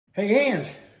Hey, Ange,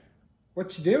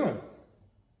 what you doing?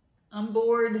 I'm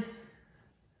bored.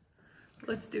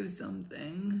 Let's do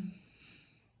something.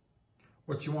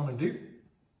 What you want to do?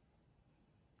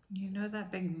 You know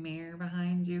that big mirror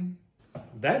behind you?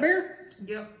 That mirror?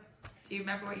 Yep. Do you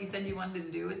remember what you said you wanted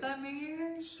to do with that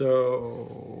mirror?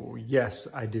 So, yes,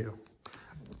 I do.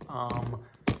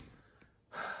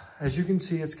 As you can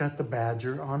see, it's got the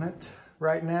Badger on it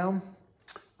right now.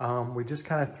 We just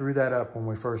kind of threw that up when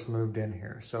we first moved in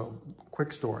here. So,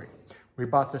 quick story. We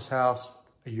bought this house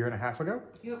a year and a half ago.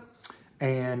 Yep.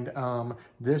 And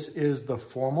this is the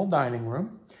formal dining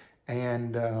room.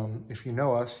 And if you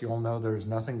know us, you'll know there's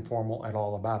nothing formal at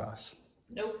all about us.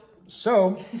 Nope.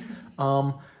 So,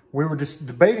 we were just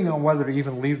debating on whether to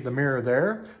even leave the mirror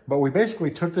there, but we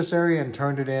basically took this area and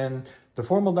turned it in. The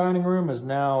formal dining room is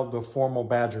now the formal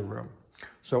Badger room.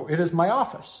 So it is my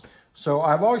office. So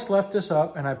I've always left this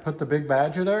up and I put the big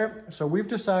Badger there. So we've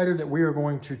decided that we are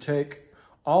going to take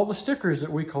all the stickers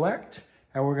that we collect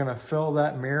and we're going to fill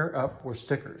that mirror up with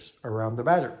stickers around the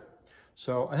Badger.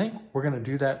 So I think we're going to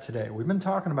do that today. We've been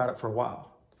talking about it for a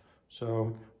while.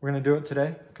 So we're going to do it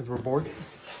today because we're bored.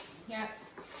 Yeah.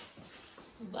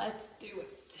 Let's do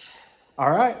it.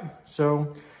 All right.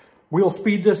 So we'll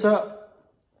speed this up.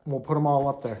 We'll put them all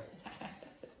up there.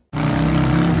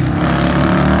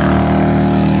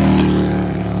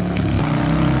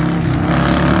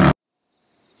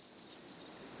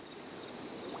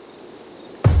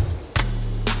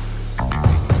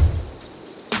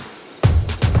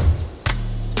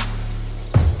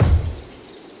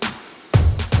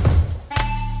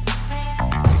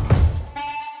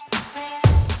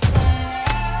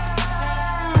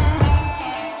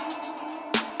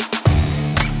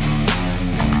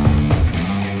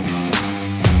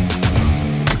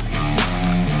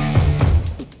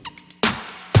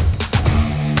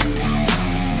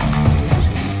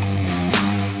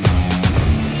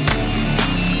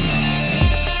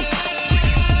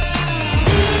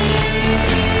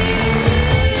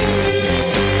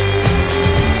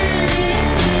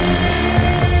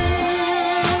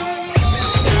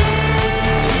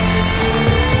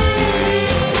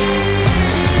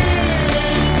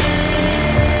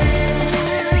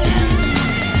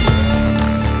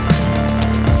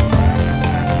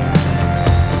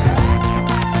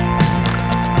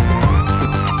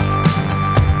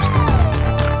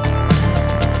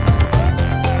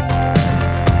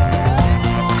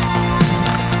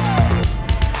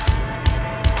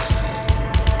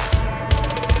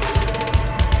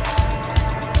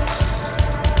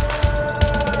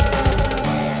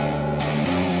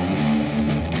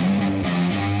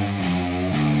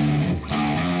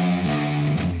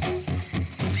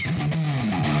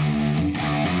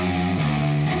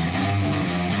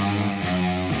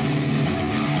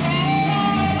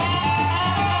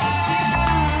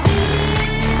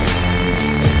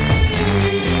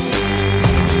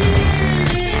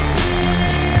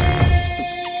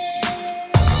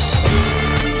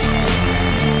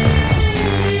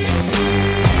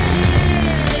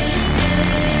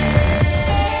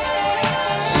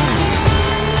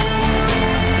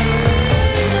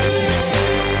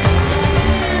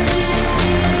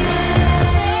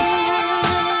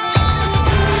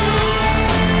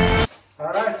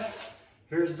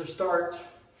 Here's the start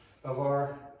of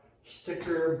our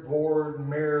sticker board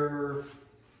mirror.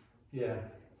 Yeah.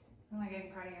 I'm like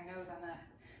getting part of your nose on that.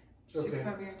 It's okay. Should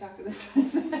come over here and talk to this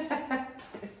one.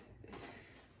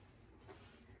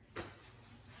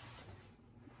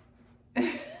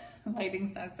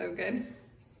 Lighting's not so good.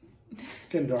 It's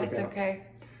getting dark It's out. okay.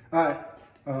 All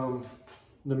right.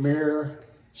 The mirror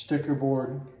sticker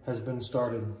board has been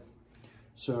started.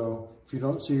 So if you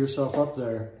don't see yourself up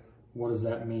there, what does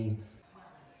that mean?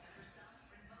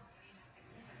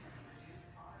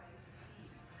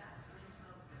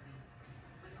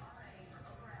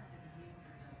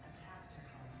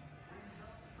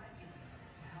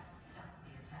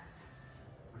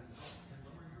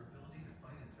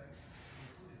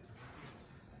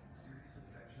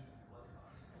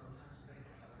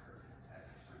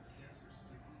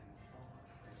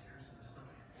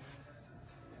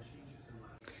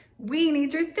 We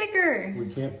need your sticker.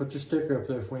 We can't put your sticker up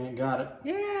there if we ain't got it.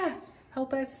 Yeah.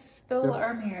 Help us fill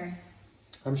our mirror.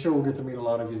 I'm sure we'll get to meet a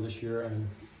lot of you this year and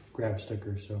grab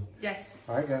stickers. So Yes.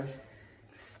 All right, guys.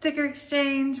 Sticker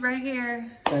exchange right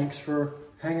here. Thanks for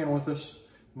hanging with us.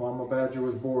 Momma Badger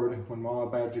was bored. When Momma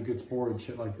Badger gets bored,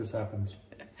 shit like this happens.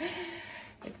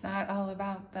 It's not all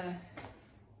about the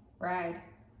ride.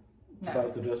 It's No.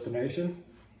 about the destination.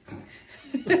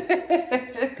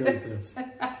 It's good at this.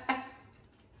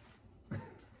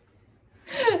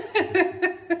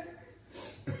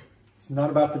 not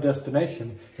about the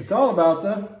destination. It's all about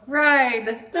the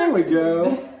ride. There we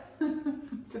go.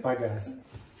 Bye, guys.